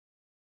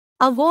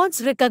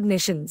Awards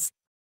recognitions.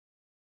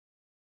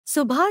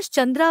 Subhash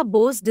Chandra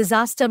Bose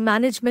Disaster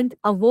Management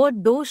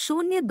Award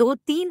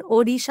 2023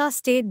 Odisha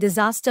State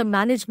Disaster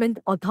Management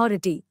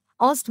Authority,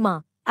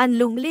 OSDMA, and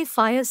Lungle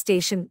Fire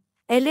Station,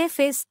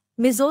 LFS,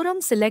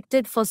 Mizoram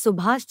selected for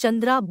Subhash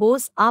Chandra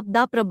Bose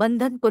Aapda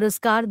Prabandhan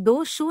Puraskar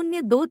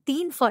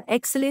 2023 for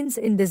excellence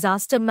in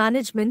disaster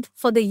management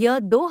for the year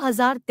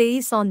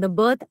 2023 on the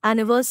birth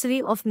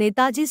anniversary of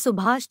Netaji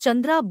Subhash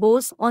Chandra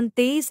Bose on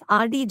 23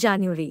 RD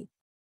January.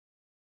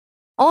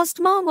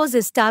 OSDMA was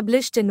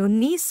established in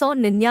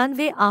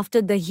 1999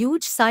 after the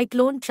huge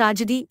cyclone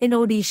tragedy in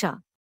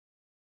Odisha.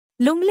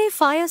 Lungle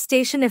Fire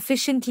Station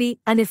efficiently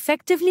and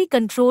effectively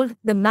controlled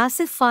the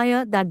massive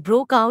fire that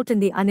broke out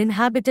in the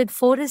uninhabited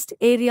forest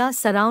area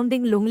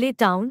surrounding Lungle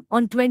town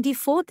on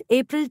 24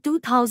 April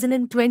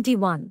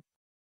 2021.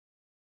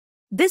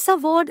 This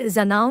award is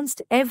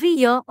announced every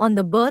year on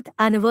the birth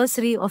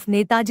anniversary of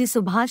Netaji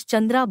Subhash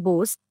Chandra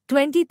Bose,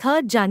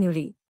 23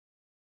 January.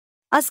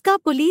 Aska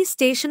Police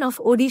Station of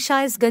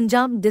Odisha's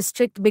Ganjam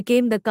district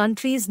became the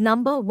country's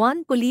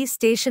 #1 police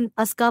station.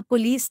 Aska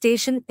Police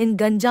Station in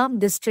Ganjam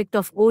district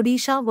of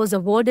Odisha was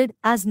awarded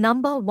as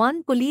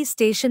 #1 police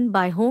station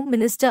by Home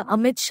Minister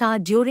Amit Shah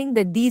during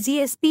the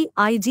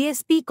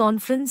DGSP-IGSP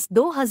Conference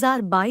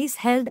 2022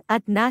 held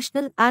at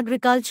National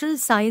Agricultural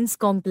Science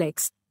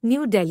Complex,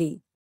 New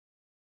Delhi.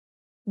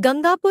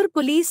 Gangapur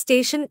Police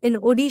Station in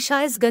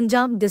Odisha's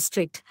Ganjam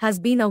district has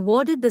been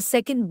awarded the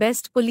second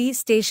Best Police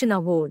Station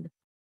award.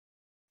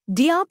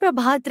 Diya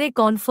Prabhatre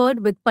conferred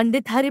with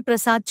Pandit Hari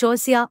Prasad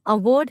Chaurasia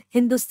Award.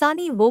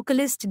 Hindustani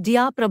vocalist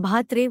Diya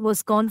Prabhatre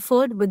was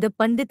conferred with the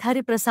Pandit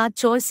Hari Prasad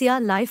Chaurasia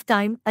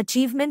Lifetime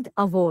Achievement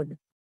Award.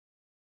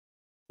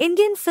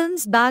 Indian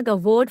Films Bag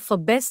Award for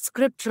Best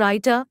Script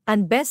Writer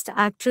and Best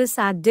Actress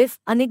at DIF.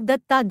 Anik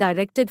Datta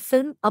directed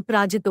film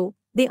Aparajito,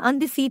 The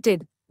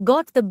Undefeated,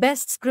 got the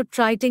Best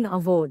Scriptwriting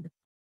Award.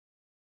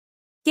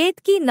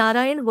 Ketki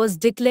Narayan was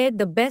declared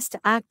the Best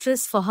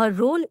Actress for her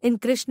role in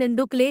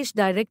Krishnendu Klesh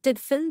directed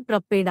film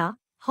Prappeda,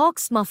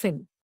 Hawk's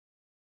Muffin.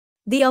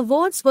 The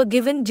awards were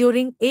given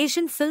during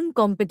Asian Film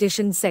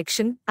Competition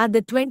section at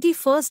the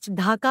 21st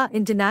Dhaka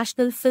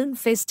International Film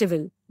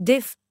Festival,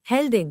 DIF,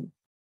 held in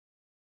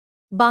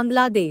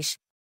Bangladesh.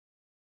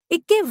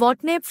 Ikke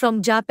Watnabe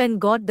from Japan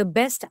got the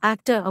Best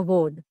Actor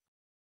Award.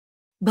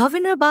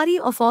 Bhavin Rabari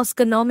of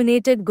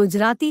Oscar-nominated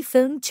Gujarati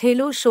film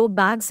Chhelo Show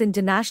bags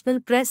International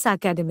Press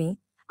Academy,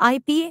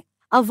 IPA,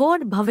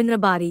 Award. Bhavin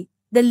Rabari,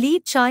 the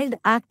lead child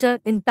actor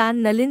in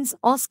Pan Nalin's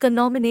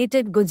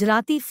Oscar-nominated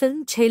Gujarati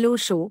film Chhelo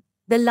Show,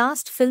 The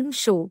Last Film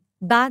Show,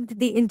 bagged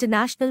the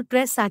International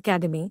Press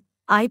Academy,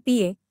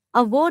 IPA,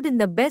 Award in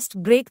the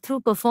Best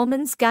Breakthrough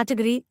Performance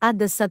category at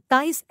the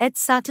 27th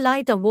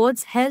Satellite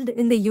Awards held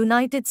in the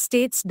United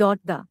States.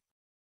 The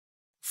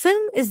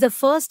film is the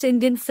first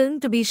Indian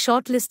film to be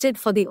shortlisted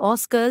for the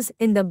Oscars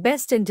in the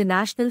Best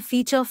International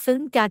Feature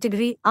Film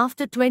category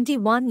after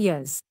 21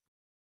 years.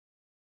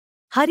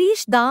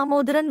 Harish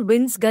Damodaran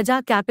wins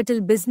Gaja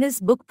Capital Business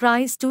Book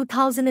Prize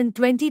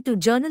 2022.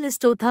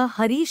 Journalist author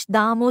Harish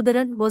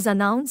Damodaran was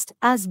announced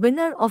as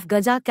winner of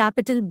Gaja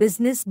Capital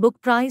Business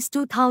Book Prize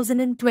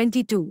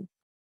 2022.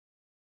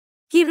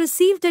 He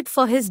received it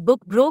for his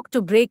book Broke to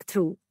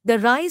Breakthrough, The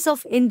Rise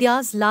of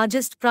India's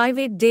Largest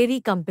Private Dairy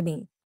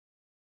Company.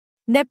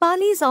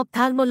 Nepalese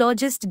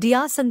ophthalmologist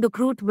Dia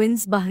Sandukrut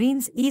wins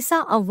Bahrain's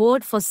ISA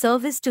Award for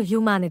Service to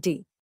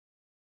Humanity.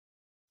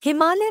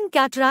 Himalayan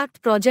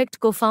Cataract Project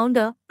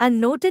co-founder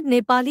and noted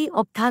Nepali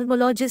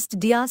ophthalmologist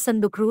Dia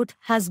Sandukrut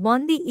has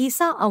won the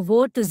ISA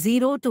Award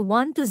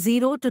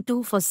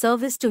 2021-2022 for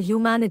Service to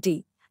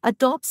Humanity, a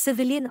top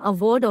civilian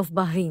award of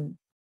Bahrain.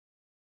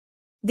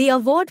 The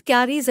award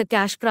carries a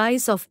cash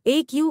prize of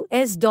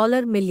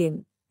 $1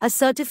 million, a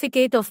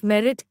certificate of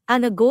merit,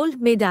 and a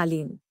gold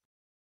medallion.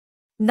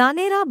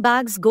 Nanera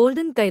bags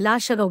Golden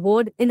Kailasha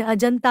Award in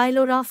Ajanta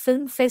Ellora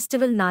Film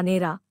Festival.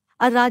 Nanera,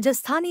 a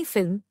Rajasthani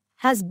film,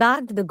 has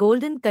bagged the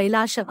Golden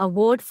Kailasha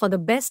Award for the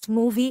Best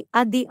Movie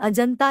at the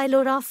Ajanta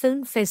Ellora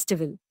Film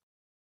Festival.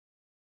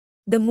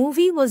 The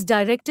movie was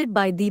directed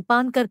by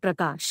Deepankar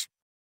Prakash.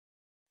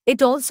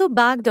 It also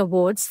bagged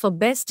awards for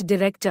Best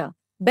Director,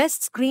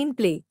 Best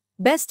Screenplay,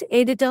 Best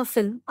Editor.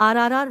 Film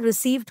RRR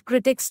received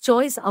Critics'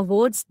 Choice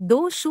Awards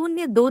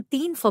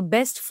 2023 for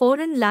Best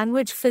Foreign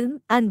Language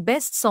Film and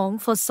Best Song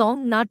for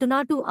Song Natu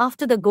Natu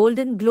after the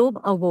Golden Globe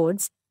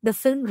Awards. The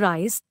film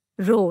Rise,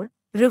 Roar,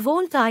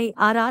 Revolt I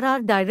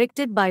RRR,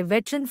 directed by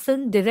veteran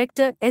film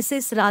director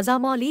S.S.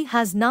 Rajamouli,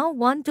 has now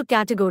won 2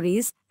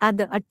 categories at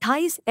the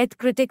 28th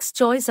Critics'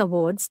 Choice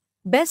Awards,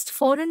 Best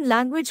Foreign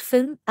Language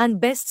Film and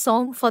Best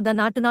Song for the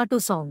Natu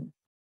Natu song.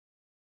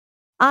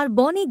 R.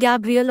 Bonnie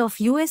Gabriel of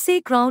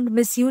USA crowned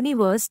Miss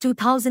Universe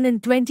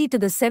 2020 to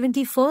the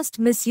 71st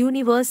Miss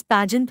Universe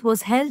pageant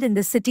was held in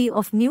the city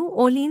of New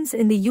Orleans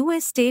in the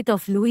U.S. state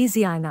of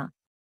Louisiana.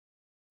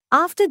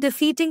 After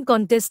defeating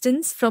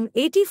contestants from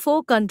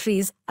 84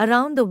 countries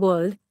around the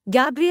world,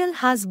 Gabriel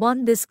has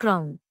won this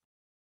crown.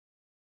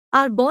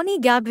 R. Bonnie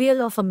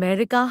Gabriel of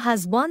America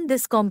has won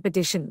this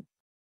competition.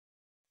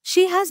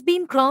 She has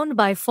been crowned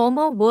by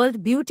former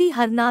World Beauty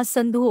Harnaaz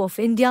Sandhu of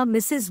India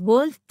Mrs.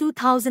 World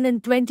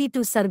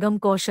 2022. Sargam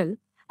Kaushal,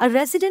 a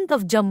resident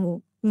of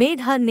Jammu, made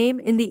her name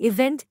in the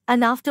event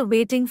and after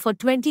waiting for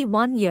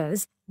 21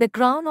 years, the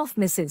crown of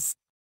Mrs.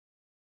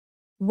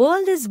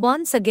 World is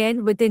once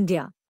again with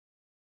India.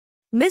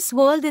 Miss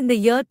World in the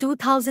year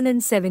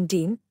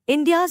 2017,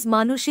 India's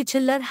Manushi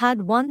Chillar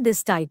had won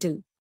this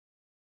title.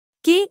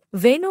 K.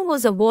 Venu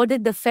was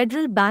awarded the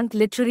Federal Bank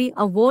Literary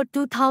Award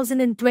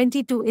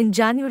 2022 in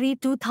January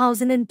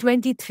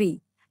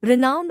 2023.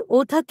 Renowned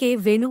author K.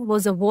 Venu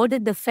was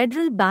awarded the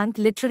Federal Bank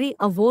Literary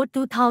Award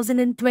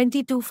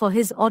 2022 for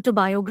his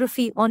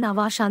autobiography on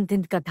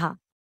Avashantin Katha.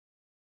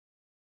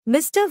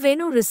 Mr.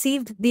 Venu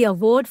received the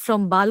award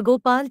from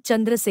Balgopal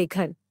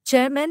Chandrasekhar,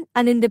 Chairman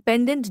and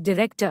Independent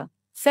Director,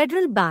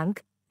 Federal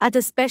Bank, at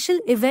a special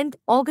event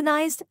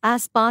organized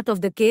as part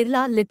of the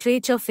Kerala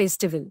Literature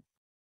Festival.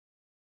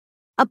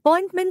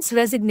 Appointments.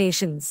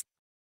 Resignations.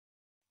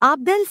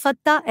 Abdel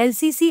Fattah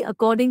el-Sisi.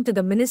 According to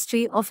the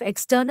Ministry of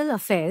External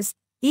Affairs,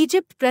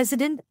 Egypt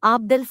President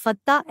Abdel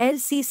Fattah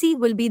el-Sisi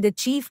will be the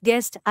chief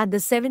guest at the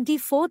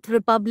 74th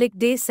Republic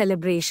Day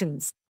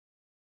celebrations.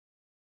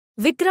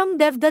 Vikram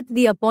Devdutt.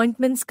 The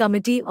Appointments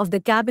Committee of the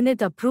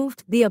Cabinet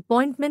approved the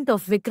appointment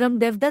of Vikram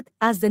Devdutt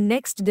as the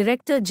next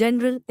Director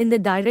General in the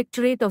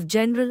Directorate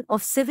General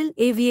of Civil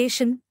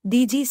Aviation,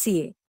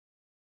 DGCA.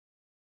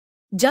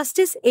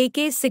 Justice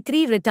A.K.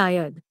 Sikri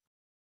retired.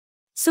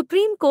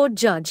 Supreme Court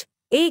Judge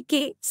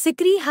A.K.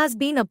 Sikri has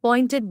been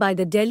appointed by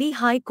the Delhi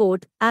High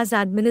Court as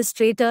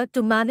administrator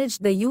to manage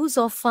the use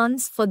of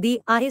funds for the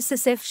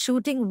ISSF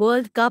Shooting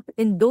World Cup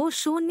in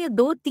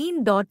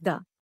 2023.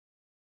 The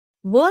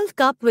World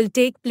Cup will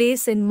take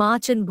place in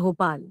March in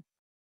Bhopal.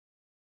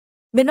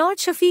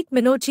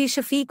 Minochi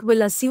Shafiq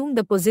will assume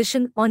the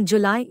position on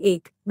July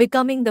 8,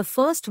 becoming the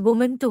first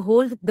woman to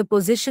hold the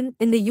position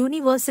in the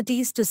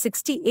university's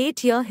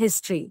 68-year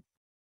history.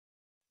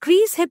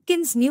 Chris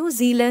Hipkins. New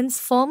Zealand's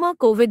former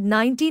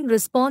COVID-19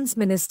 response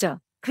minister,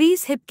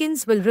 Chris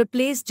Hipkins, will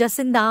replace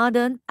Jacinda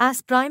Ardern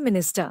as Prime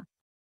Minister.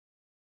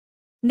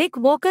 Nick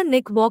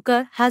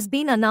Walker has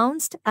been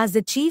announced as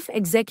the Chief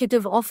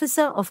Executive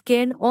Officer of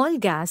Cairn Oil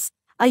Gas,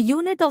 a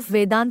unit of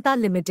Vedanta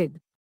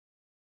Limited.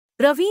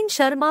 Praveen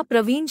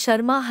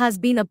Sharma has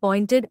been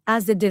appointed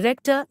as the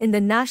Director in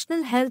the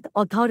National Health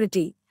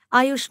Authority,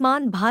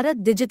 Ayushman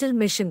Bharat Digital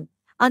Mission,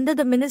 under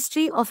the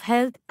Ministry of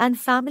Health and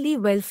Family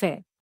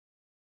Welfare.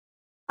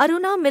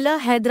 Aruna Miller.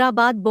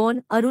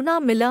 Hyderabad-born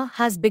Aruna Miller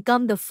has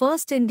become the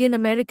first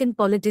Indian-American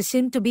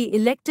politician to be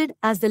elected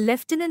as the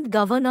Lieutenant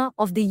Governor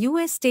of the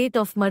U.S. state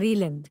of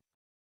Maryland.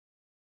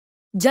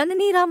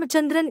 Janani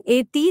Ramachandran.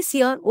 A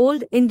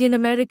 30-year-old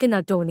Indian-American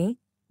attorney,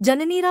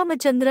 Janani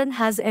Ramachandran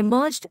has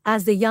emerged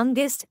as the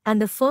youngest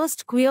and the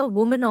first queer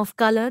woman of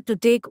color to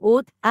take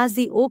oath as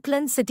the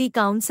Oakland City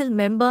Council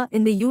member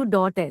in the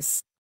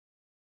U.S.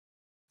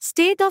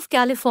 State of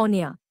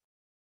California.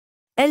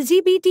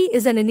 LGBT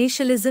is an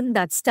initialism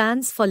that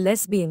stands for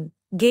lesbian,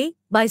 gay,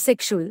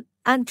 bisexual,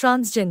 and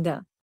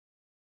transgender.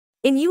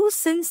 In use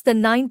since the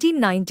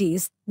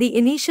 1990s, the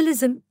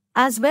initialism,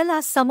 as well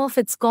as some of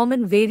its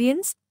common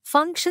variants,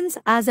 functions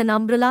as an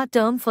umbrella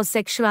term for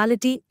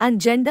sexuality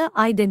and gender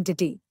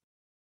identity.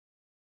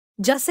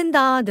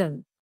 Jacinda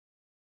Ardern.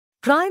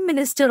 Prime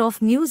Minister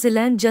of New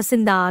Zealand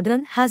Jacinda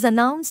Ardern has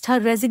announced her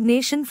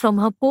resignation from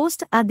her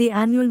post at the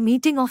annual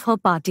meeting of her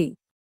party.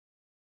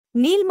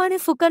 Neelmani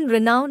Phukan.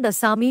 Renowned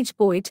Assamese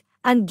poet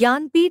and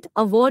Gyanpith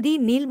awardee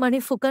Neelmani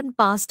Phukan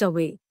passed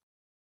away.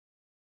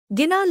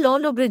 Gina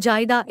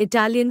Lollobrigida.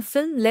 Italian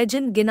film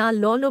legend Gina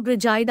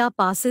Lollobrigida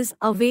passes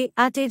away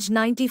at age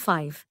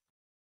 95.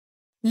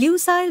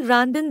 Lucille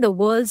Randon. The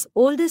world's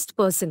oldest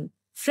person,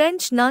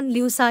 French nun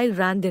Lucille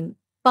Randon,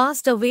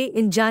 passed away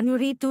in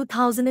January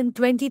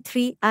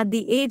 2023 at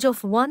the age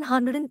of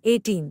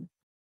 118.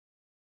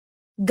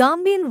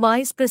 Gambian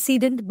Vice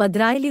President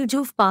Badraili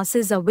Diouf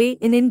passes away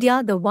in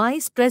India. The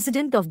Vice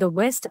President of the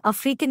West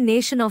African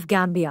nation of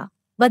Gambia,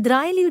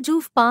 Badraili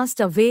Diouf, passed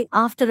away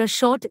after a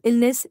short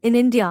illness in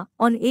India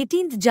on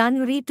 18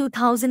 January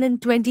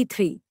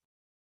 2023.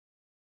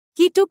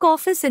 He took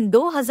office in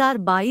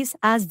 2022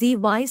 as the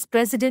Vice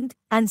President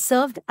and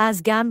served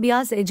as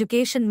Gambia's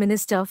Education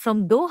Minister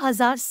from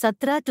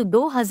 2017 to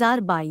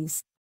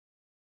 2022.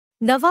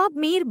 Nawab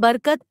Mir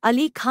Barkat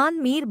Ali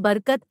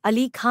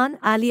Khan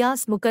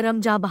alias Mukarram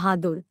Jah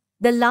Bahadur,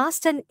 the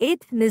last and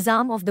eighth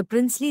Nizam of the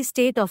princely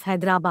state of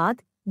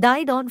Hyderabad,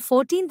 died on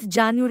 14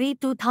 January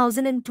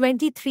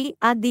 2023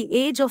 at the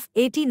age of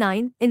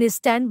 89 in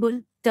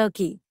Istanbul,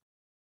 Turkey.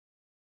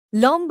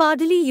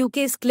 Lombardelli.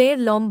 UK's Claire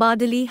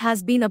Lombardelli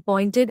has been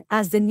appointed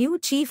as the new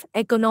chief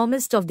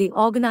economist of the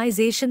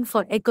Organisation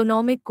for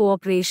Economic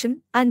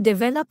Cooperation and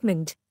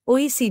Development,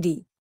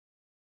 OECD.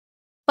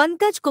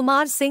 Pankaj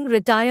Kumar Singh.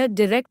 Retired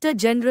Director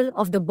General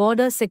of the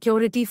Border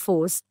Security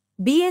Force,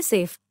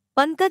 BSF,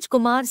 Pankaj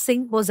Kumar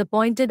Singh was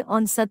appointed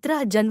on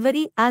 17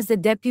 January as the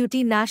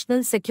Deputy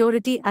National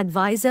Security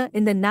Advisor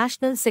in the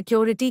National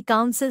Security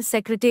Council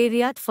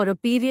Secretariat for a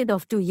period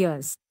of 2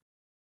 years.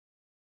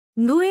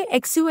 Nguyen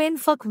Xuyen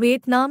Phuc.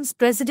 Vietnam's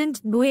President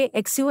Nguyen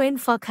Xuyen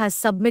Phuc has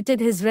submitted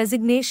his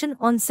resignation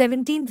on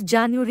 17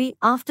 January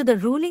after the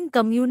ruling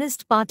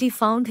Communist Party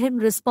found him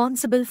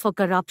responsible for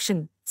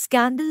corruption,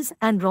 scandals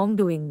and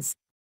wrongdoings.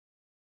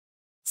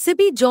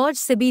 Sibi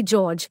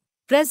George,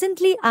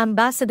 presently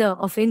Ambassador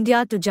of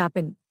India to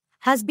Japan,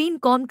 has been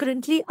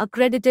concurrently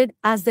accredited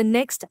as the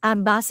next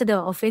Ambassador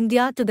of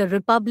India to the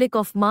Republic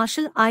of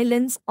Marshall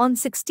Islands on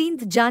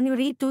 16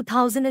 January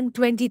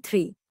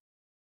 2023.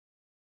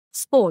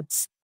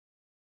 Sports.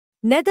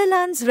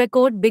 Netherlands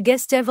record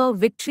biggest ever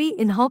victory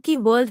in Hockey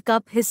World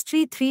Cup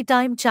history.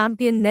 Three-time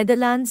champion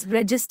Netherlands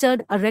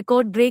registered a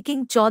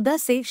record-breaking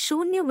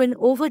 14-0 win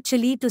over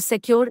Chile to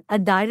secure a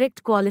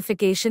direct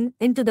qualification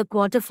into the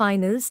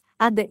quarterfinals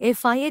at the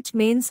FIH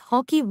Men's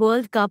Hockey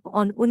World Cup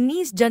on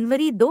 19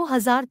 January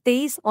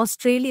 2023.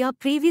 Australia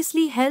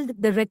previously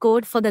held the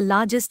record for the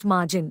largest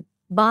margin,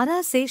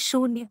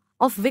 12-0,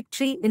 of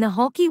victory in a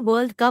Hockey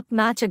World Cup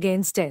match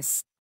against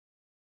S.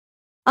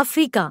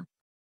 Africa.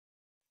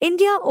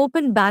 India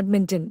Open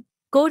Badminton.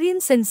 Korean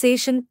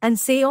sensation An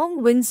Seong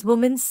wins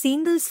women's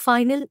singles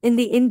final in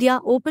the India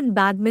Open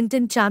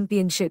Badminton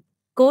Championship.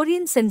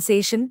 Korean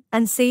sensation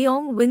An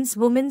Seong wins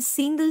women's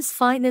singles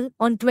final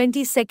on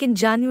 22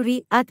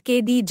 January at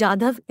KD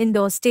Jadhav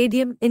Indoor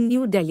Stadium in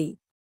New Delhi.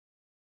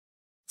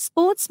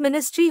 Sports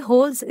Ministry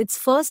holds its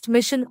first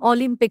Mission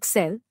Olympic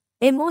Cell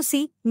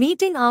 (MOC)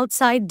 meeting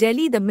outside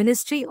Delhi. The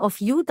Ministry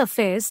of Youth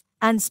Affairs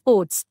and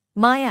Sports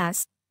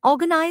 (MIAS)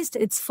 organized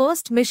its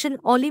first Mission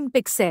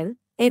Olympic Cell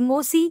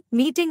 (MOC)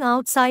 meeting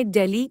outside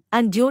Delhi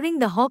and during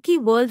the Hockey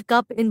World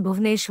Cup in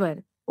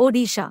Bhubaneswar,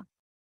 Odisha.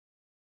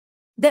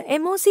 The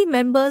MOC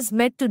members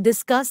met to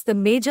discuss the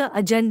major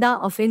agenda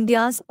of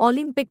India's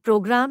Olympic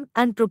program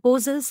and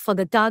proposals for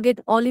the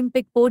Target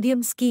Olympic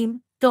Podium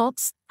Scheme,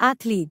 TOPS,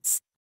 athletes.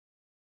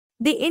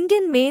 The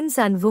Indian men's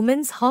and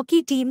women's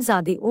hockey teams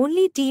are the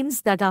only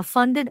teams that are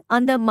funded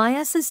under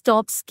MIAS's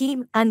TOPS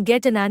scheme and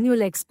get an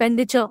annual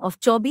expenditure of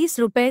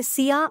 24 rupees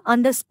crore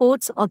under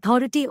Sports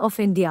Authority of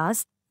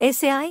India's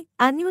SAI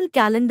annual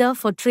calendar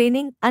for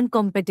training and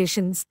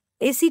competitions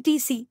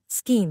ACTC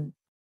scheme.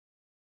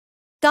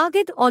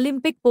 Target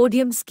Olympic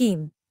Podium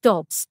Scheme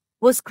 (TOPS)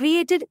 was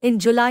created in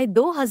July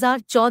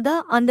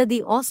 2014 under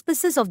the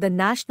auspices of the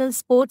National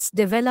Sports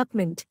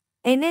Development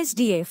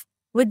 (NSDF),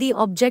 with the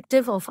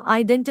objective of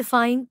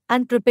identifying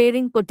and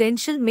preparing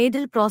potential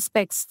medal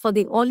prospects for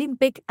the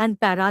Olympic and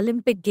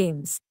Paralympic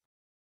Games.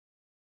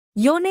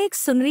 Yonex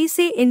Sunrise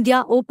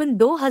India Open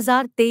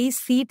 2023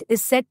 feat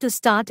is set to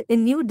start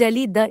in New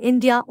Delhi. The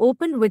India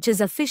Open, which is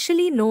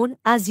officially known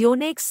as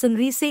Yonex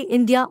Sunrise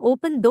India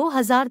Open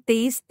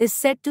 2023, is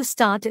set to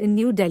start in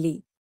New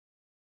Delhi.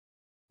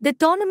 The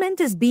tournament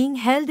is being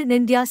held in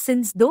India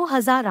since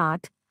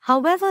 2008.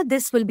 However,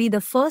 this will be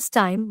the first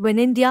time when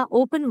India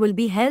Open will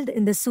be held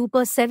in the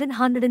Super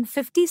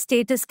 750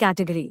 status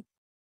category.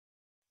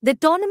 The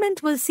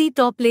tournament will see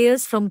top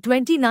players from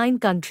 29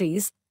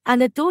 countries,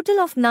 and a total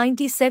of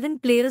 97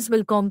 players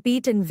will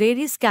compete in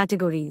various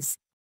categories.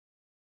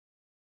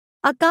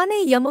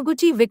 Akane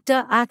Yamaguchi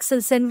Victor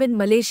Axelsen win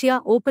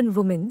Malaysia Open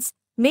Women's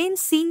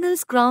Men's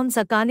Singles crowns.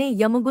 Akane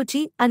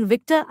Yamaguchi and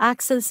Victor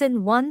Axelsen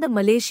won the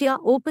Malaysia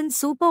Open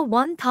Super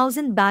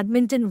 1000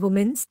 Badminton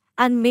Women's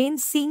and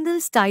Men's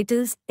Singles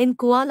titles in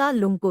Kuala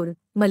Lumpur,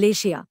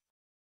 Malaysia.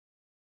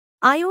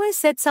 IOA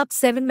sets up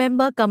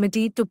 7-member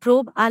committee to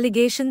probe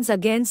allegations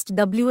against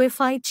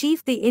WFI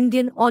chief. The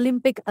Indian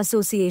Olympic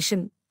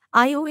Association,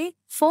 IOA,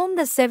 formed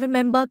a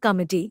 7-member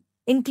committee,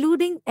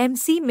 including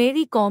MC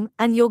Mary Kom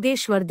and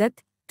Yogeshwar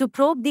Dutt, to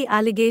probe the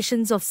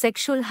allegations of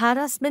sexual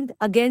harassment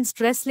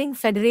against Wrestling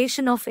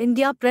Federation of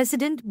India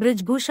President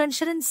Brij Bhushan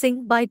Sharan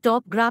Singh by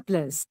top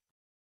grapplers.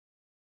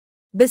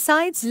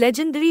 Besides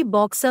legendary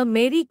boxer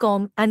Mary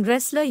Kom and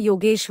wrestler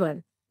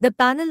Yogeshwar, the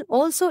panel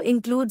also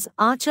includes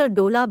archer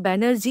Dola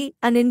Banerjee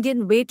and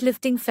Indian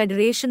Weightlifting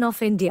Federation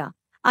of India,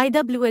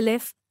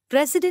 IWLF,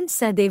 President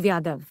Sahdev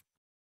Yadav.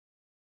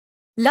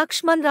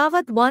 Lakshman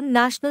Rawat won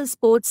National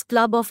Sports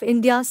Club of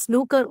India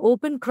Snooker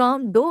Open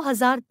crown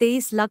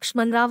 2023.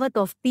 Lakshman Rawat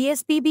of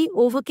PSPB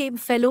overcame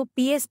fellow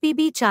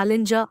PSPB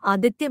challenger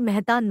Aditya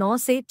Mehta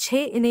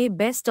 9-6 in a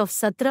best of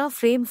 17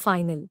 frame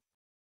final.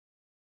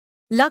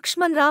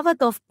 Lakshman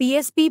Rawat of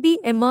PSPB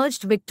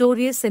emerged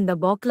victorious in the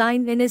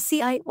backline in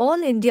SCI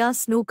All India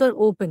Snooker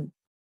Open.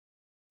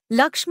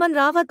 Lakshman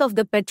Rawat of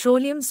the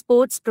Petroleum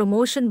Sports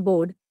Promotion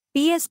Board,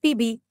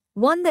 PSPB,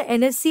 won the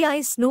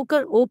NSCI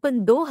Snooker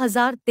Open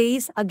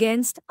 2023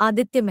 against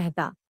Aditya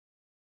Mehta.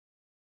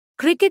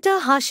 Cricketer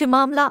Hashim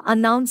Amla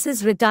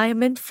announces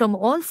retirement from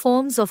all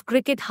forms of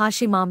cricket.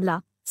 Hashim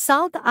Amla,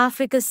 South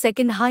Africa's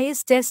second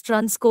highest test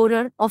run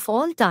scorer of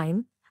all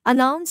time,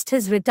 announced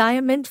his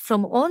retirement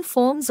from all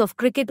forms of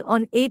cricket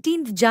on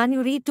 18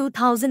 January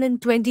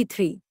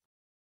 2023.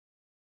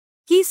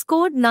 He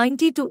scored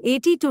 90 to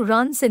 82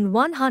 runs in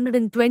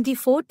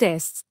 124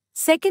 tests,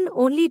 second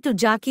only to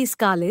Jackie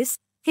Scalise,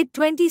 hit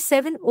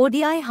 27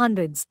 ODI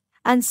hundreds,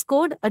 and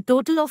scored a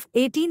total of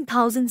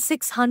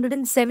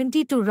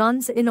 18,672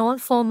 runs in all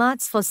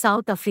formats for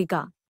South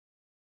Africa.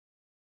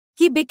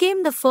 He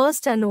became the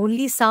first and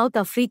only South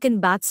African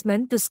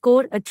batsman to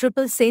score a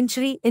triple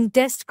century in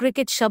Test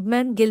cricket.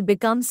 Shubman Gill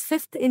becomes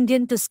fifth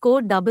Indian to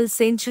score double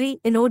century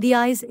in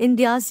ODIs.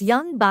 India's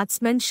young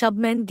batsman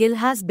Shubman Gill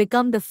has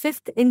become the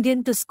fifth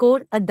Indian to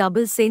score a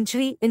double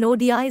century in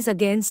ODIs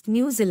against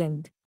New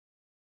Zealand.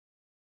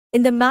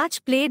 In the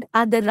match played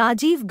at the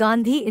Rajiv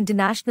Gandhi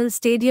International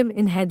Stadium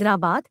in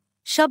Hyderabad,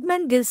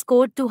 Shubman Gill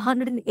scored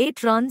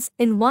 208 runs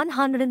in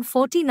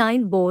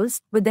 149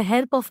 balls with the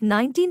help of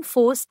 19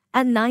 fours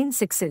and 9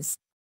 sixes.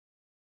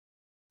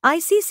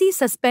 ICC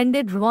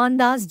suspended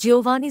Rwanda's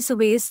Giovanni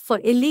Suez for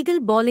illegal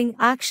bowling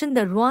action.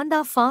 The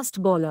Rwanda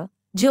fast bowler,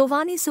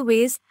 Giovanni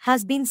Suez,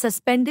 has been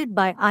suspended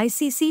by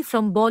ICC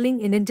from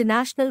bowling in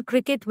international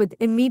cricket with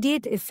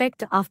immediate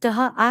effect after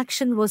her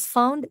action was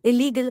found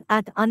illegal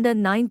at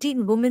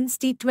Under-19 Women's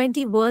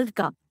T20 World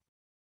Cup.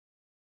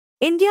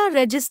 India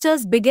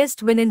registers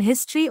biggest win in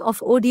history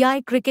of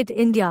ODI cricket.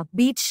 India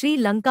beat Sri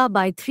Lanka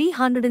by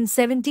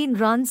 317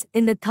 runs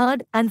in the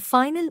third and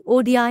final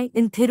ODI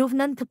in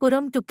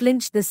Thiruvananthapuram to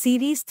clinch the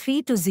series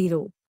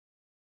 3-0.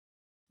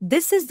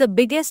 This is the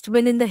biggest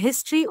win in the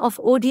history of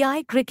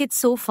ODI cricket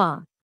so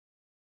far.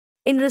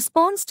 In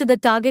response to the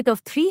target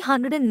of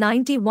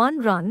 391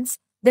 runs,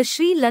 the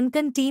Sri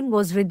Lankan team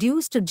was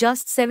reduced to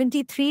just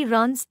 73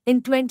 runs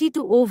in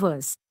 22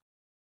 overs.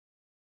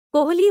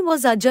 Kohli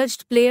was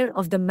adjudged player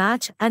of the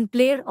match and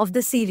player of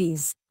the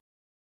series.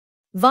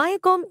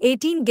 Viacom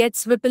 18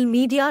 gets Whipple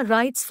media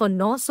rights for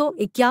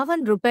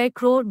 ₹951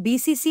 crore.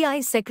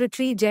 BCCI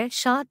Secretary Jay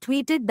Shah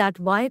tweeted that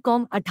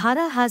Viacom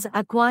 18 has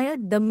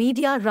acquired the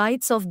media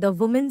rights of the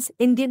Women's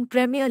Indian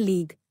Premier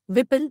League,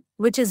 Whipple,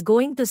 which is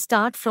going to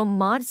start from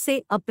March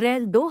se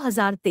April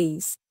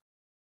 2023.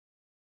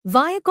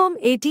 Viacom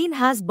 18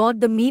 has bought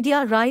the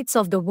media rights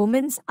of the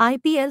Women's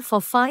IPL for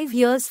 5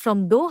 years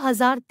from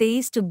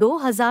 2023 to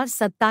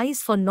 2027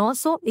 for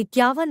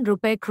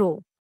 ₹951 crore.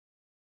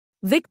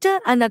 Victor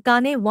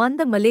Akane won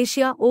the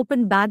Malaysia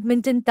Open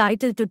badminton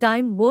title.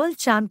 Two-time world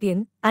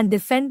champion and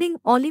defending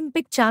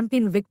Olympic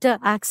champion Victor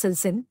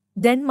Axelsen,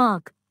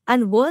 Denmark,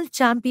 and world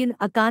champion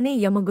Akane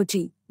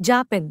Yamaguchi,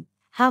 Japan,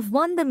 have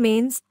won the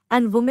men's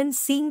and women's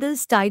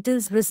singles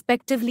titles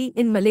respectively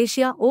in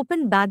Malaysia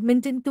Open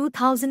Badminton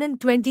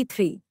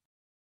 2023.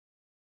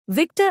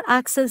 Victor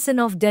Axelsen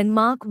of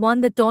Denmark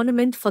won the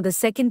tournament for the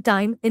second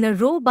time in a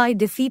row by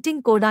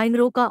defeating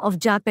Kodainroka of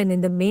Japan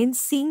in the men's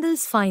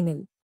singles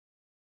final.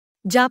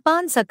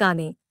 Japan's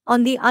Akane,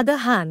 on the other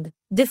hand,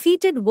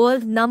 defeated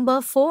world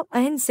number 4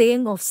 Ahn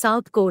Seung of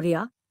South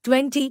Korea,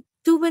 20,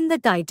 to win the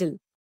title.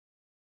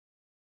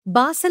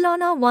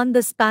 Barcelona won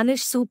the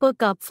Spanish Super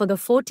Cup for the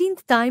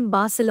 14th time.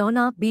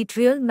 Barcelona beat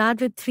Real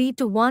Madrid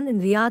 3-1 in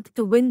Riyadh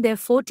to win their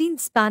 14th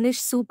Spanish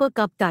Super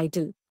Cup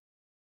title.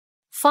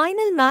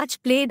 Final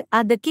match played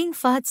at the King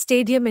Fahd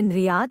Stadium in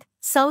Riyadh,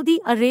 Saudi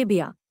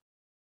Arabia.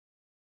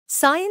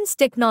 Science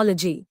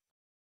technology.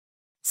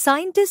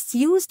 Scientists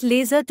used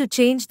laser to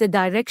change the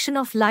direction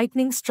of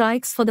lightning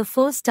strikes for the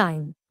first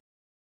time.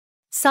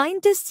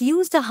 Scientists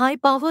used a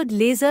high-powered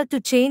laser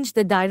to change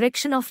the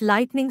direction of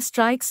lightning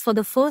strikes for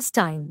the first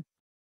time.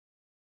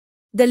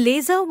 The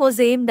laser was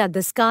aimed at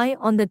the sky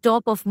on the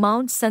top of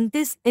Mount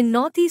Santis in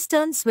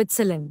northeastern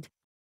Switzerland.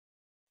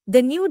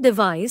 The new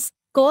device,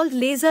 called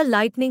Laser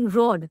Lightning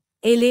Rod,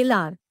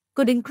 LLR,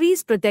 could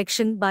increase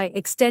protection by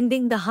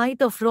extending the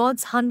height of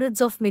rods hundreds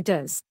of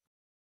meters.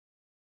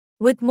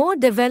 With more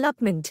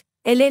development,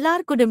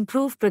 LLR could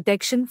improve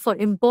protection for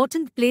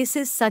important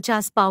places such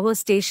as power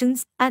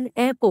stations and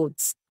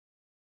airports.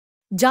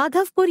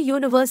 Jadavpur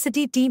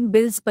University team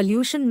builds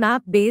pollution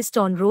map based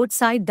on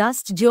roadside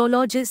dust.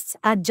 Geologists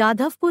at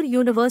Jadavpur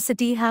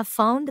University have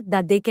found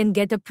that they can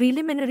get a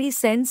preliminary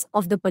sense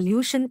of the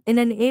pollution in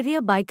an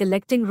area by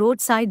collecting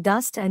roadside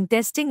dust and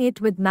testing it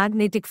with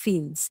magnetic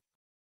fields.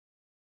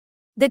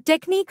 The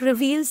technique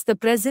reveals the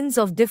presence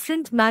of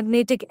different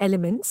magnetic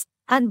elements,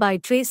 and by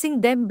tracing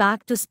them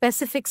back to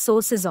specific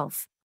sources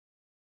of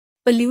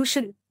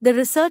pollution, the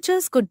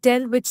researchers could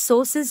tell which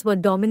sources were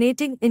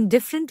dominating in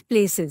different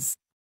places.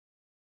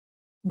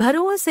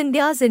 Bharos,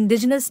 India's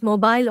indigenous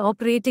mobile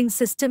operating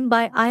system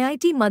by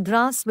IIT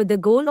Madras with the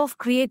goal of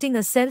creating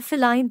a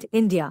self-reliant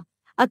India.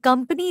 A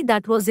company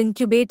that was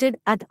incubated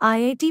at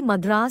IIT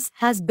Madras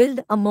has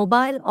built a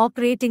mobile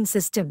operating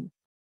system.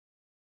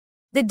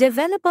 The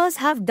developers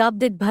have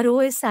dubbed it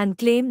Bharos and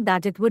claim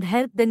that it would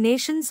help the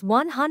nation's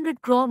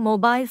 100 crore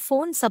mobile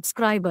phone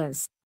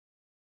subscribers.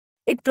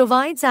 It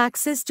provides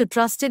access to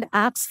trusted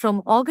apps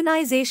from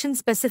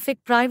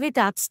organization-specific private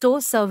app store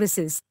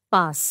services,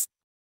 PaaS.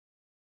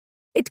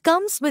 It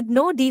comes with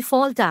no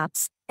default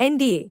apps,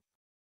 NDA.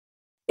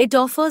 It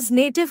offers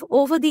native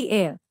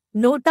over-the-air,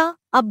 NOTA,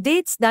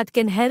 updates that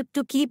can help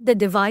to keep the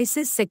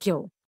devices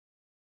secure.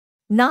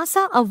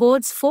 NASA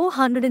awards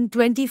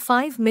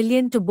 $425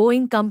 million to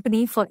Boeing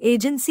Company for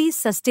agency's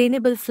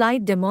Sustainable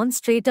Flight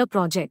Demonstrator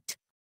project.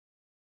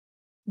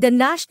 The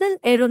National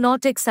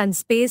Aeronautics and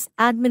Space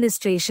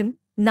Administration,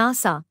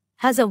 NASA,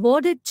 has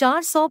awarded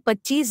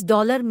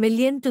 $425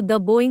 million to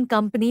the Boeing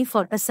Company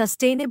for a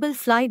Sustainable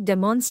Flight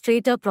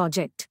Demonstrator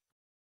project.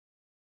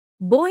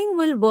 Boeing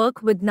will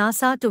work with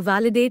NASA to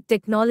validate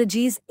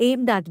technologies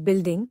aimed at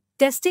building,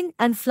 testing,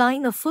 and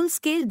flying a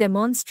full-scale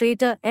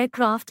demonstrator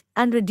aircraft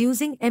and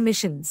reducing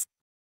emissions.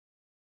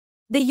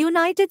 The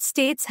United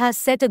States has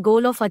set a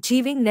goal of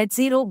achieving net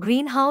zero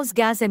greenhouse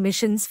gas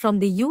emissions from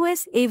the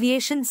U.S.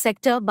 aviation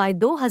sector by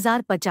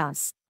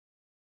 2050.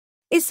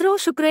 ISRO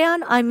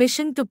Shukrayaan-1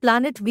 mission to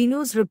planet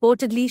Venus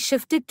reportedly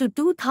shifted to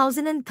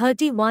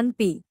 2031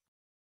 p.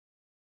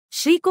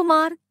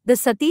 Srikumar, the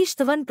Satish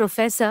Dhawan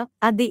professor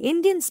at the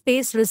Indian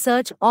Space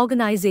Research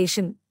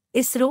Organisation,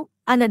 ISRO,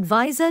 an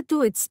advisor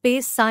to its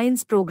space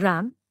science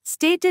program,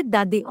 stated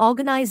that the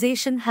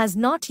organization has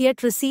not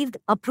yet received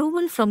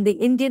approval from the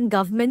Indian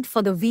government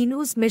for the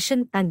Venus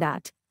mission and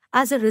that,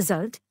 as a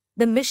result,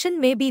 the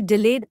mission may be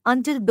delayed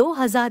until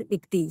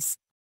 2031.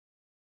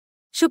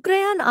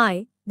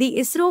 Shukrayaan-1, the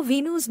ISRO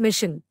Venus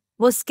mission,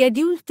 was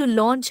scheduled to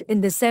launch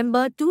in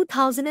December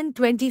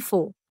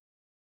 2024.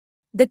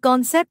 The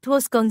concept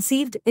was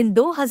conceived in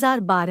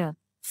 2012,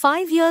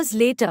 5 years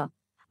later,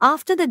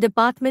 after the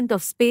Department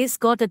of Space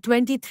got a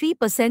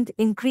 23%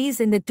 increase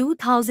in the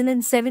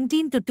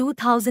 2017 to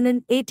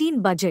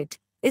 2018 budget.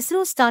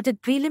 ISRO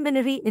started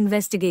preliminary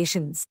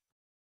investigations.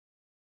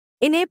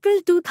 In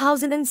April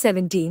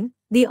 2017,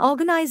 the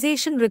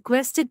organization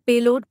requested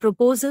payload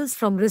proposals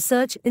from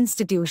research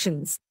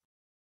institutions.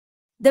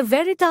 The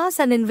Veritas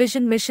and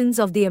Envision missions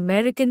of the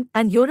American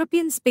and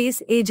European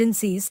space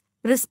agencies,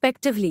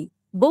 respectively,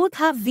 both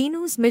have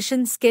Venus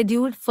missions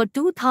scheduled for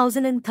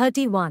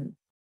 2031.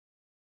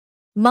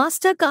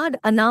 MasterCard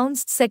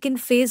announced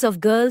second phase of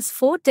Girls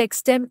 4 Tech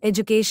STEM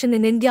education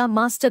in India.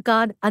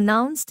 MasterCard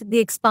announced the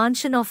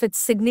expansion of its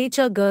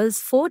signature Girls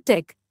 4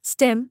 Tech,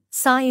 STEM,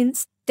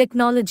 Science,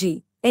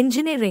 Technology,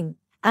 Engineering,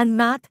 and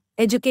Math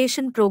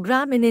education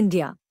program in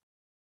India.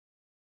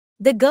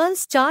 The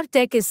Girls 4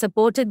 Tech is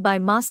supported by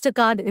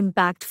MasterCard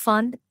Impact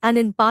Fund and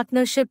in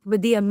partnership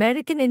with the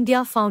American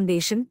India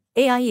Foundation,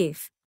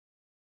 AIF.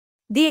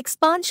 The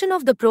expansion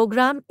of the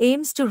program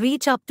aims to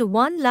reach up to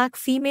 1 lakh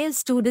female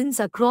students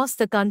across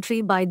the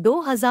country by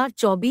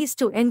 2024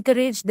 to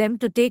encourage them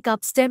to take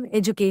up STEM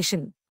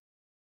education.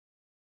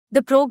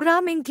 The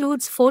program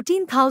includes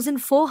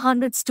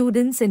 14,400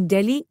 students in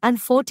Delhi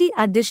and 40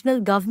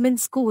 additional government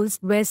schools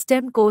where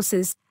STEM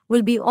courses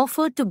will be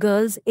offered to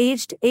girls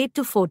aged 8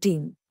 to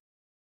 14.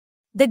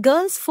 The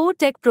Girls 4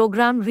 Tech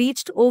program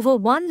reached over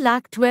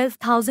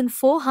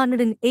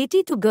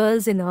 112,482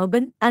 girls in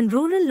urban and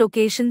rural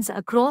locations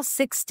across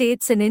 6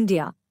 states in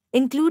India,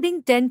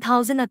 including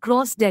 10,000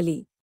 across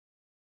Delhi.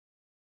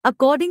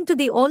 According to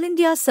the All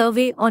India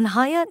Survey on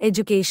Higher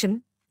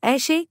Education,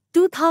 ASHE,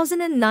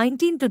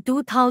 2019 to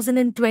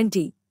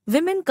 2020,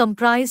 women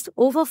comprised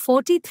over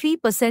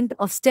 43%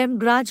 of STEM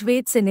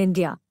graduates in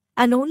India,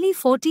 and only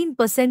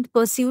 14%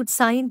 pursued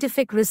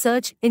scientific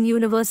research in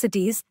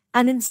universities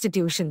and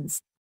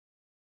institutions.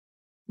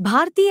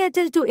 Bharti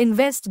Airtel to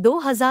invest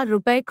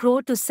 2,000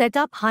 crore to set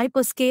up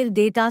hyperscale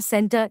data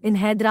center in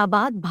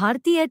Hyderabad.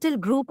 Bharti Airtel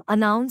Group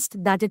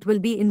announced that it will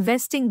be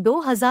investing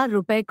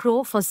 2,000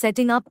 crore for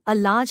setting up a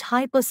large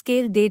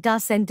hyperscale data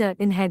center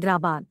in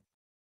Hyderabad.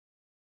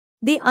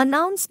 The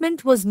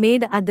announcement was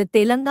made at the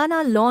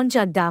Telangana launch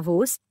at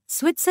Davos,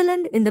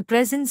 Switzerland in the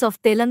presence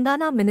of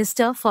Telangana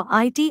Minister for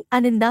IT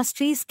and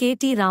Industries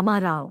K.T. Rama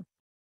Rao.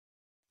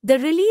 The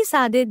release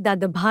added that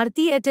the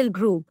Bharti Airtel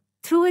Group,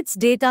 through its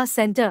data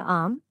center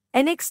arm,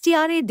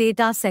 NXTRA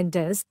Data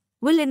Centers,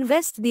 will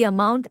invest the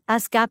amount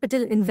as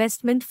capital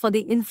investment for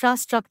the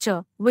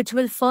infrastructure, which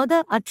will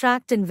further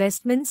attract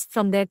investments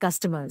from their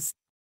customers.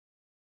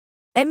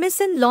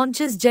 Emison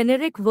launches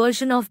generic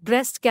version of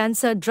breast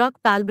cancer drug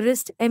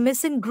Palbociclib.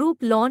 Emison Group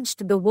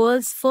launched the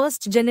world's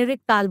first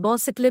generic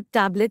palbociclib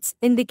tablets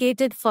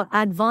indicated for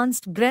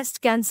advanced breast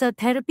cancer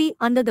therapy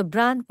under the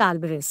brand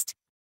Palbociclib.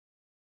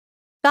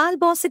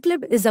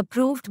 Palbociclib is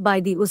approved by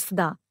the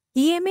USFDA,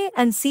 EMA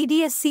and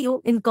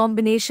CDSCO in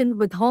combination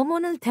with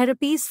hormonal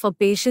therapies for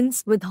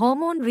patients with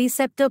hormone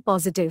receptor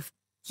positive,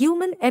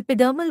 human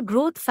epidermal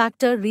growth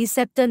factor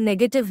receptor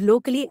negative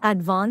locally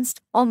advanced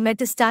or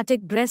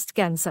metastatic breast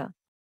cancer.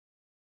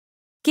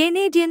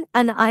 Canadian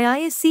and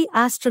IISc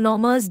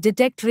astronomers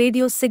detect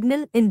radio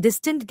signal in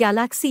distant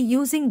galaxy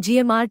using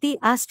GMRT.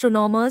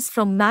 Astronomers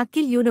from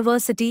McGill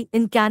University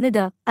in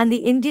Canada and the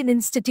Indian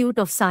Institute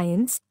of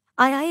Science,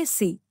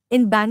 IISc,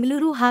 in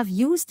Bangalore have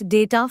used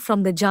data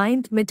from the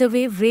Giant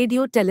Microwave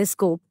Radio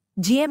Telescope,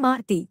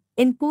 GMRT,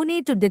 in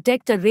Pune to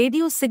detect a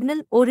radio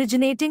signal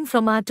originating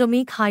from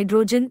atomic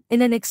hydrogen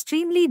in an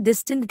extremely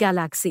distant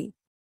galaxy.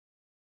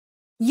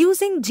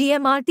 Using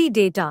GMRT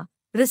data,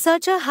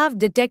 researchers have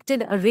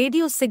detected a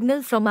radio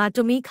signal from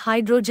atomic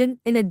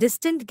hydrogen in a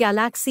distant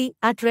galaxy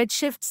at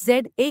redshift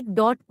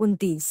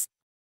Z8.29.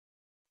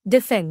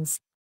 Defense.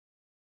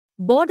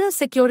 Border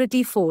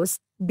Security Force,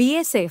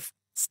 BSF,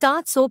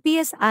 starts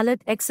OPS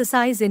Alert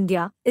Exercise.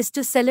 India is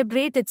to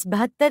celebrate its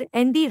 72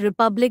 ND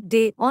Republic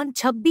Day on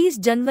 26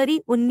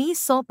 January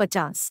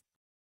 1950.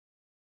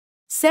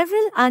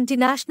 Several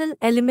anti-national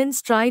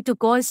elements try to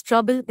cause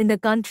trouble in the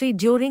country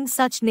during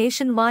such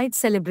nationwide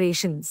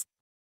celebrations.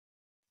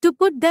 To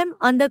put them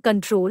under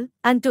control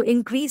and to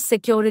increase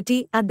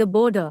security at the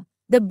border,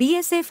 the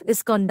BSF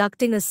is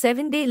conducting a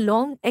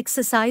 7-day-long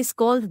exercise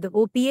called the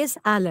OPS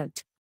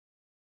Alert.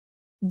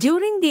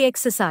 During the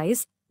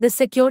exercise, the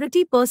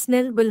security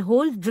personnel will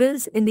hold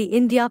drills in the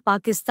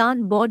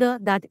India-Pakistan border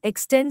that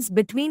extends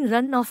between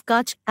Rann of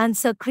Kutch and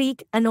Sar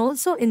Creek and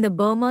also in the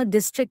Burma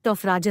district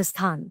of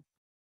Rajasthan.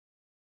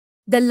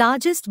 The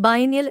largest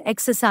biennial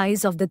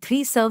exercise of the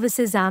three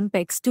services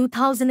AMPEX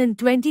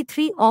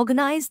 2023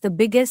 organized the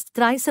biggest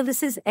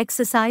tri-services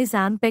exercise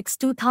AMPEX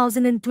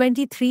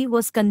 2023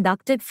 was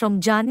conducted from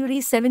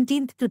January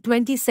 17 to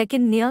 22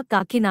 near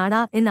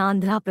Kakinada in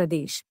Andhra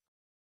Pradesh.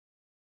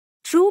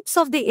 Troops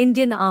of the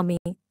Indian Army,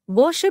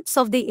 warships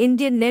of the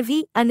Indian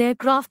Navy and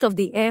aircraft of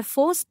the Air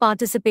Force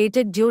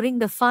participated during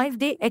the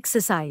 5-day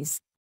exercise.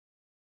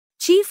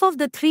 Chief of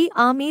the three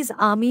armies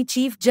Army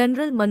Chief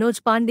General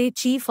Manoj Pandey,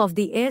 Chief of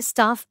the Air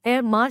Staff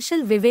Air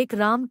Marshal Vivek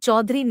Ram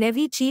Chaudhary,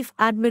 Navy Chief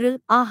Admiral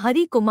A.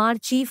 Hari Kumar,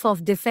 Chief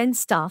of Defence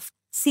Staff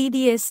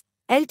CDS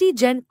LT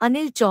Gen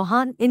Anil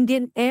Chauhan,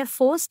 Indian Air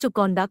Force to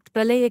conduct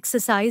Pralay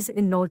exercise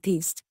in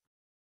Northeast.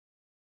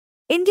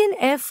 Indian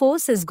Air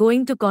Force is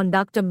going to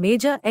conduct a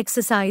major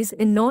exercise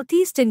in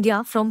Northeast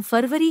India from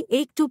February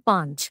 8 to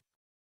 5.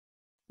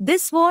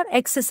 This war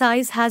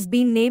exercise has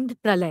been named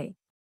Pralay.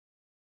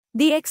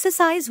 The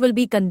exercise will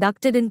be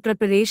conducted in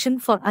preparation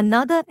for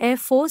another Air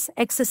Force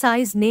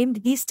exercise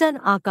named Eastern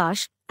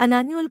Akash, an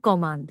annual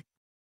command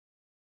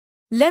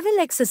level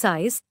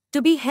exercise,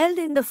 to be held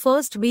in the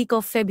first week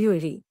of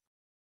February.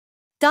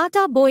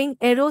 Tata Boeing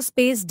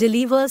Aerospace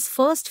delivers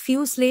first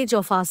fuselage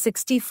of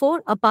R-64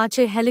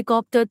 Apache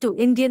helicopter to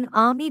Indian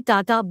Army.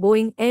 Tata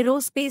Boeing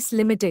Aerospace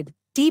Limited,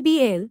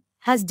 TBL,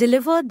 has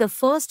delivered the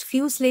first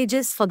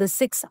fuselages for the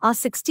 6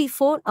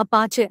 R-64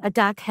 Apache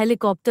attack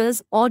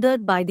helicopters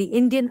ordered by the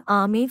Indian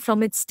Army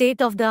from its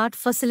state-of-the-art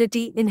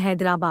facility in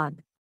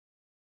Hyderabad.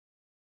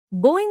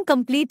 Boeing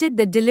completed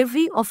the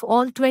delivery of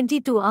all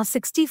 22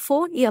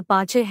 R-64E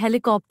Apache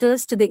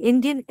helicopters to the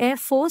Indian Air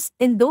Force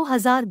in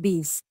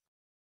 2020.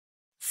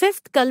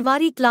 Fifth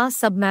Kalvari-class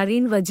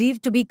submarine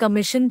Vajir to be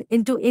commissioned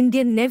into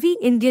Indian Navy.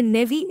 Indian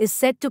Navy is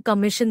set to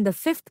commission the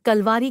 5th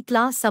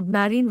Kalvari-class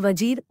submarine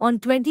Vajir on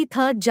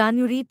 23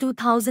 January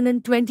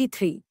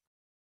 2023.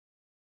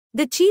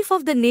 The Chief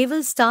of the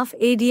Naval Staff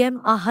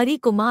ADM A. Hari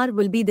Kumar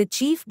will be the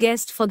chief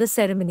guest for the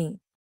ceremony.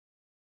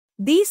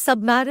 These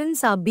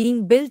submarines are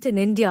being built in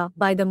India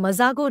by the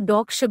Mazago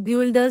Dock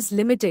Shipbuilders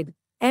Limited,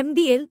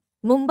 MDL,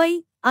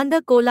 Mumbai, under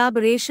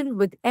collaboration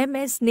with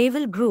MS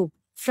Naval Group,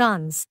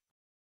 France.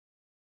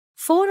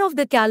 4 of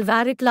the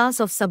Kalvari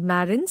class of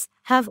submarines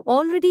have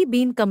already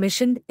been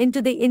commissioned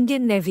into the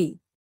Indian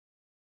Navy.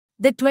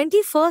 The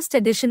 21st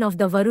edition of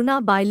the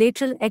Varuna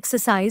bilateral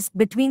exercise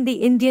between the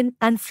Indian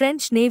and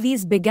French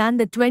navies began.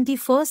 The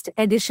 21st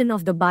edition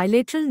of the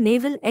bilateral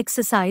naval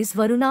exercise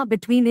Varuna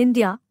between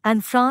India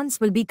and France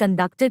will be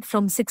conducted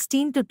from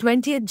 16 to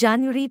 20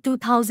 January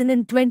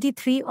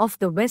 2023 off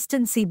the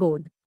western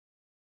seaboard.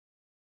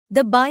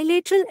 The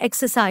bilateral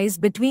exercise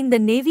between the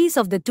navies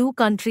of the two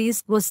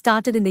countries was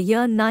started in the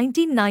year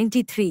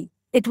 1993.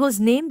 It was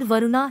named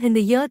Varuna in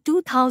the year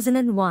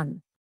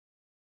 2001.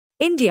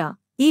 India,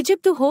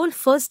 Egypt to hold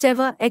first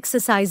ever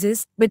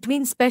exercises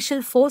between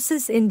Special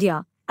Forces.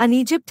 India and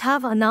Egypt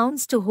have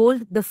announced to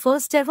hold the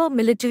first ever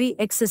military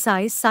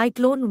exercise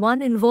Cyclone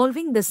 1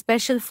 involving the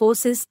Special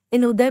Forces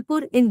in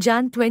Udaipur in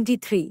Jan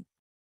 23.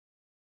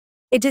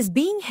 It is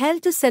being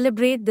held to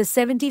celebrate the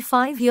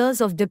 75 years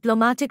of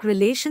diplomatic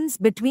relations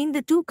between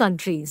the two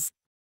countries.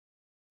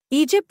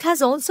 Egypt has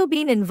also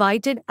been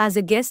invited as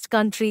a guest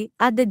country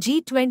at the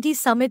G20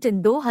 summit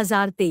in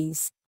 2023.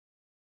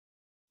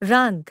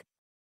 Rank: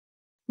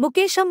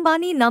 Mukesh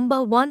Ambani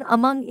number 1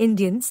 among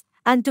Indians,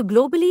 and to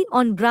globally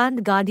on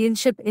Brand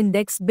Guardianship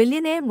Index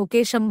billionaire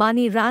Mukesh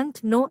Ambani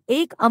ranked No.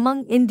 1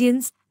 among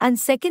Indians and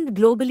second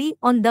globally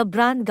on the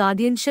Brand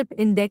Guardianship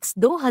Index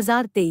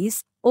 2023,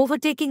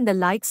 overtaking the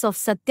likes of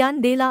Satya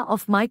Nadella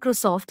of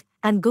Microsoft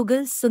and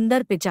Google's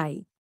Sundar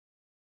Pichai.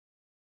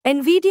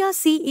 Nvidia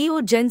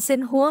CEO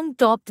Jensen Huang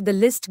topped the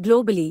list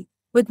globally,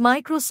 with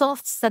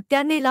Microsoft's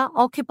Satya Nadella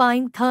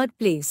occupying third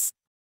place.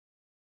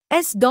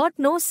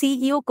 S.No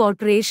CEO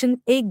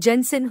Corporation 1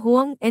 Jensen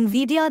Huang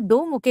Nvidia 2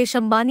 Mukesh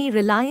Ambani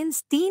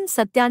Reliance 3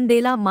 Satya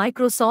Nadella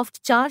Microsoft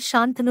 4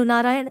 Shantanu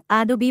Narayan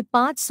Adobe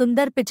 5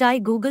 Sundar Pichai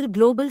Google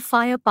Global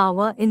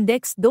Firepower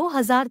Index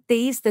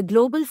 2023. The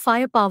Global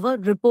Firepower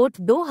Report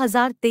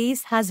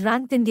 2023 has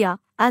ranked India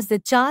as the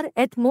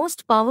 4th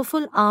most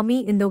powerful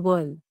army in the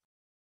world.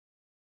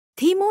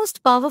 The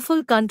most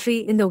powerful country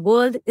in the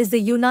world is the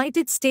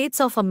United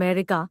States of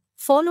America,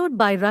 followed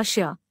by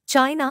Russia,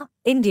 China,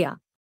 India.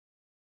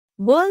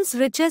 World's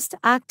richest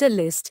actor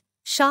list: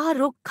 Shah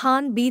Rukh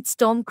Khan beats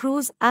Tom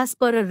Cruise. As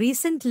per a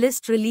recent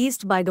list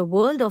released by the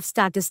World of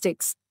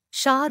Statistics,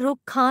 Shah Rukh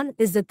Khan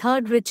is the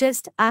third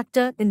richest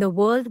actor in the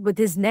world with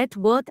his net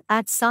worth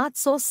at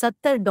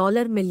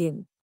 $770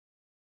 million.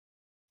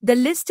 The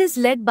list is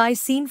led by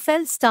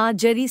Seinfeld star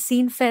Jerry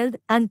Seinfeld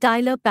and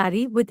Tyler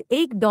Perry with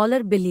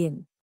 $8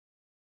 billion.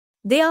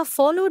 They are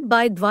followed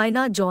by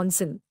Dwayne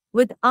Johnson,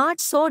 with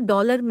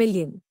 $800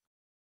 million.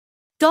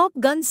 Top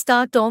Gun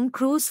star Tom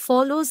Cruise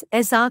follows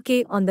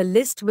SRK on the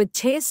list with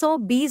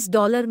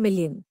 $620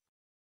 million.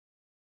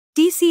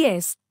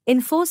 TCS,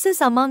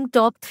 Infosys among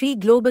top 3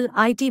 global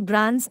IT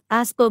brands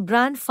as per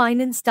Brand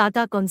Finance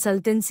Tata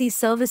Consultancy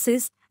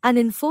Services, and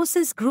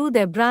Infosys grew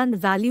their brand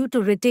value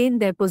to retain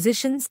their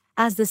positions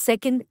as the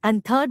second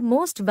and third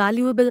most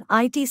valuable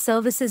IT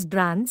services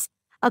brands,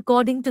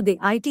 according to the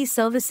IT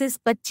Services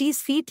 25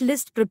 Feet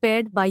list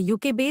prepared by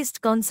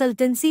UK-based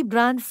consultancy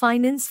Brand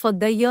Finance for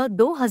the year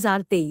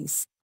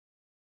 2023.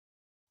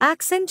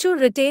 Accenture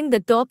retained the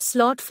top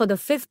slot for the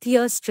fifth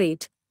year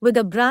straight, with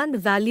a brand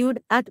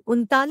valued at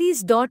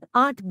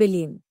 $39.8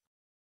 billion.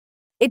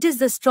 It is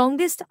the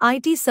strongest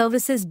IT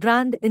services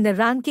brand in the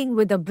ranking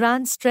with a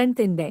Brand Strength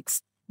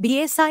Index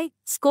 (BSI)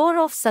 score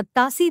of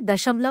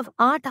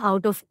 87.8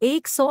 out of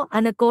 100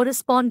 and a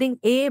corresponding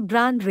AA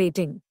brand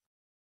rating.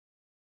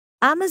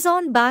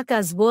 Amazon back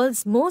as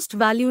world's most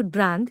valued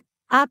brand,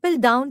 Apple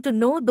down to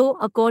no though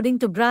according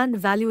to brand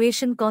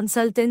valuation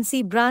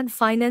consultancy Brand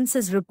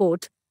Finance's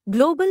report,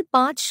 Global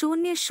Part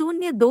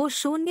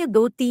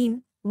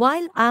 002023,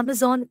 while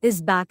Amazon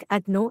is back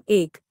at no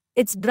 8,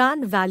 its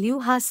brand value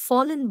has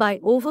fallen by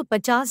over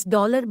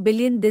 $50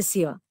 billion this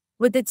year,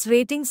 with its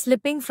rating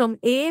slipping from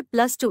AA+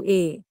 to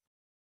AA.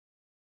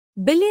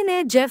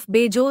 Billionaire Jeff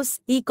Bezos'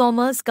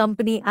 e-commerce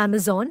company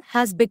Amazon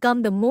has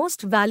become the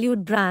most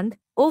valued brand,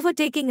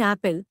 overtaking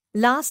Apple,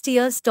 last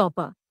year's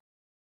topper.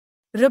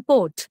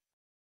 Report.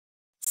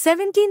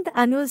 17th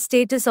Annual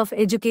Status of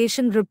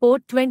Education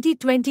Report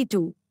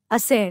 2022,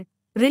 ASER,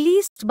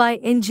 released by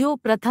NGO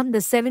Pratham. The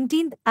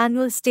 17th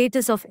Annual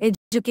Status of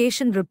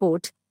Education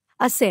Report,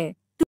 ASER,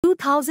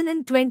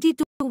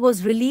 2022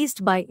 was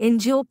released by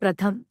NGO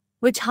Pratham,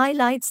 which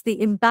highlights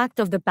the impact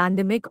of the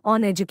pandemic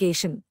on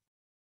education.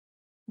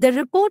 The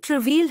report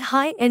revealed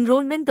high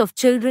enrollment of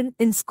children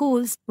in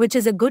schools, which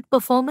is a good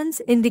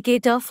performance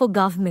indicator for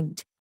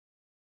government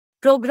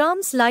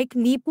programs like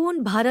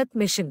Nipun Bharat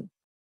Mission.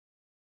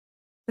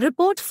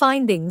 Report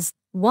findings: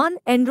 1.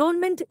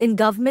 Enrollment in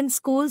government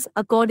schools.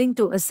 According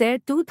to ASER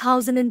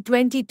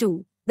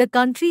 2022, the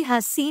country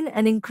has seen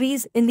an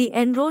increase in the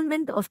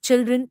enrollment of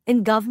children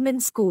in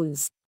government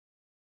schools.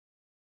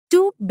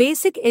 2.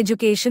 Basic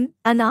education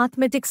and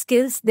arithmetic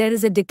skills. There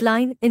is a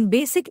decline in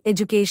basic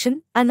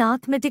education and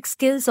arithmetic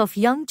skills of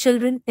young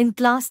children in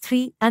Class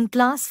 3 and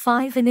Class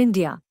 5 in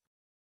India.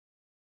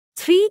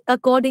 3.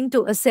 According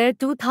to ASER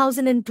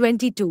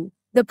 2022,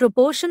 the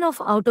proportion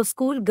of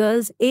out-of-school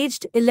girls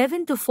aged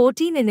 11 to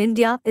 14 in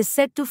India is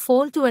set to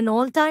fall to an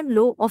all-time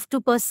low of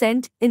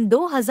 2% in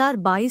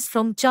 2022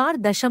 from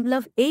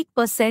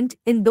 4.1%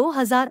 in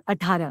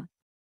 2018.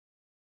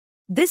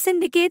 This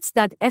indicates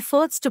that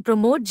efforts to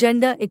promote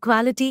gender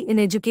equality in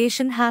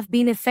education have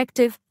been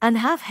effective and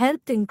have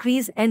helped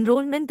increase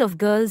enrollment of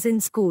girls in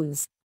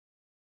schools.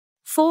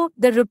 4.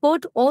 The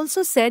report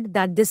also said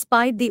that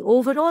despite the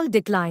overall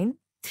decline,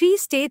 3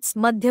 states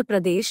Madhya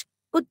Pradesh,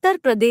 Uttar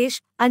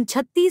Pradesh and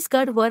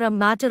Chhattisgarh were a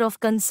matter of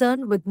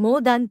concern with more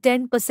than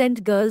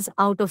 10% girls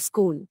out of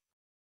school.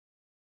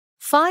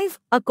 5.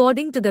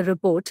 According to the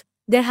report,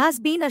 there has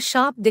been a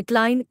sharp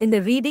decline in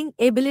the reading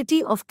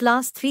ability of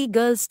Class 3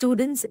 girl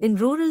students in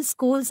rural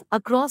schools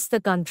across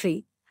the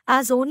country,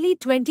 as only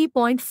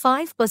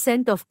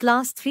 20.5% of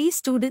Class 3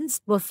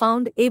 students were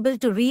found able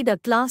to read a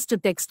class to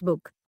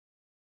textbook.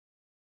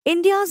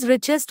 India's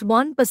richest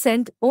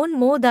 1% own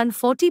more than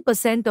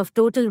 40% of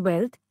total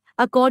wealth,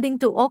 according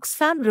to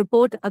Oxfam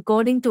report.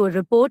 According to a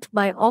report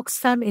by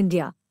Oxfam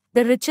India,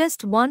 the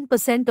richest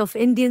 1% of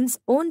Indians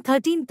own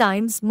 13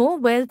 times more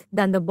wealth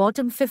than the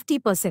bottom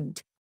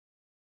 50%.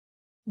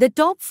 The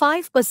top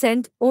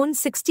 5% own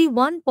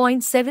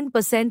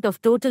 61.7%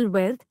 of total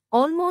wealth,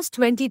 almost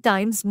 20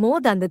 times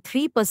more than the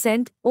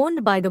 3%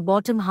 owned by the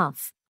bottom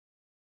half.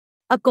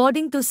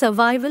 According to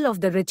Survival of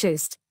the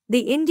Richest, the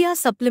India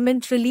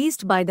supplement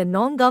released by the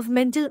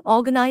non-governmental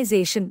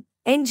organization,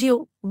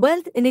 NGO,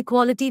 wealth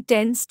inequality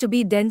tends to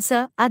be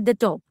denser at the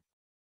top.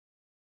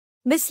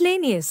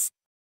 Miscellaneous.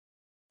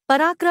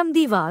 Parakram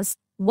Divas,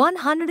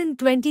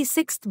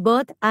 126th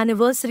birth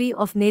anniversary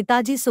of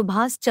Netaji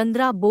Subhash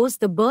Chandra Bose.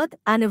 The birth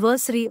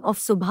anniversary of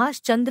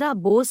Subhash Chandra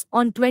Bose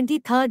on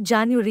 23rd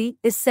January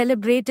is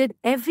celebrated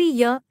every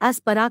year as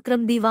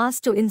Parakram Divas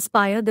to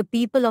inspire the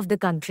people of the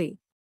country.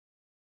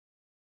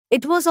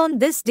 It was on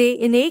this day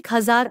in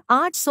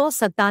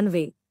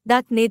 1897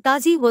 that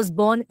Netaji was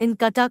born in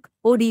Cuttack,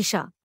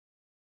 Odisha.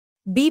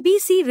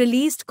 BBC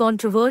released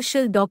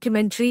controversial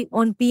documentary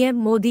on PM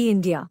Modi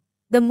India.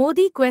 The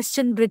Modi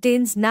Question.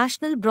 Britain's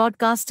national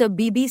broadcaster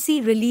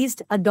BBC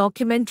released a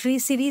documentary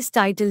series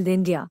titled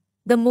India,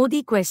 The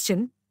Modi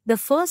Question, the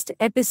first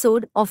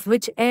episode of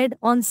which aired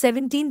on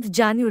 17th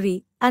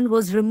January and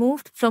was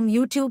removed from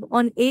YouTube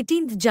on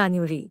 18th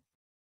January.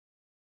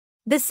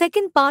 The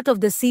second part of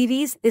the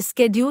series is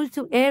scheduled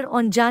to air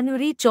on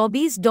January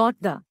 24.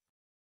 The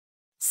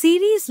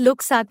series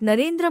looks at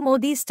Narendra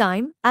Modi's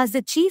time as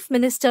the Chief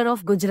Minister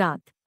of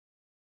Gujarat.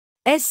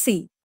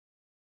 SC.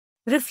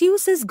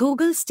 Refuses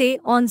Google stay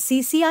on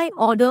CCI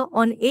order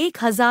on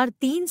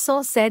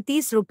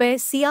 ₹1337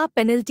 CR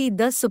penalty.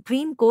 The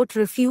Supreme Court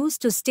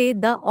refused to stay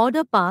the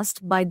order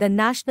passed by the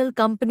National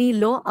Company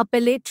Law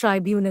Appellate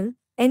Tribunal,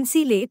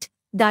 NCLAT,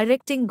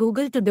 directing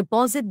Google to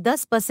deposit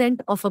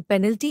 10% of a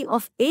penalty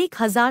of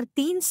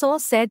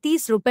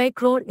 ₹1337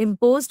 crore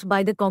imposed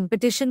by the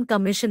Competition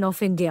Commission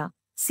of India,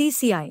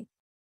 CCI.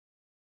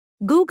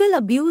 Google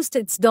abused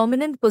its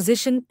dominant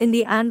position in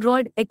the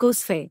Android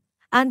ecosphere,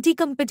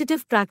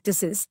 anti-competitive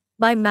practices,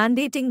 by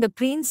mandating the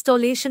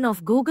pre-installation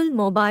of Google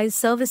mobile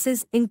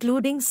services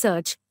including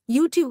Search,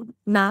 YouTube,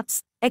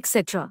 Maps,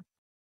 etc.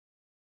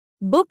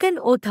 Book and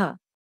author.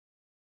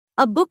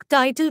 A book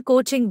titled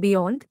Coaching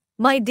Beyond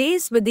My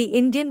Days with the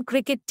Indian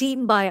Cricket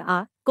Team by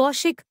R.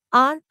 Kaushik,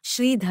 R.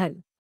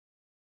 Sridhar.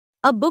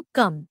 A book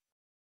come.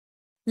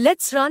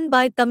 Let's Run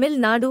by Tamil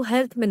Nadu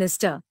Health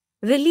Minister,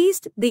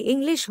 released the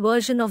English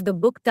version of the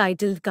book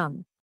titled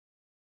Come.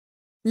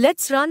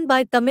 Let's Run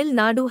by Tamil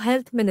Nadu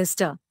Health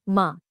Minister,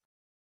 Ma.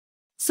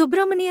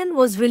 Subramanian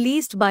was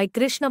released by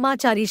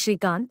Krishnamachari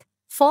Shrikant,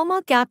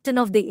 former captain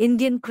of the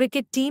Indian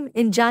cricket team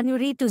in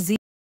January 2000.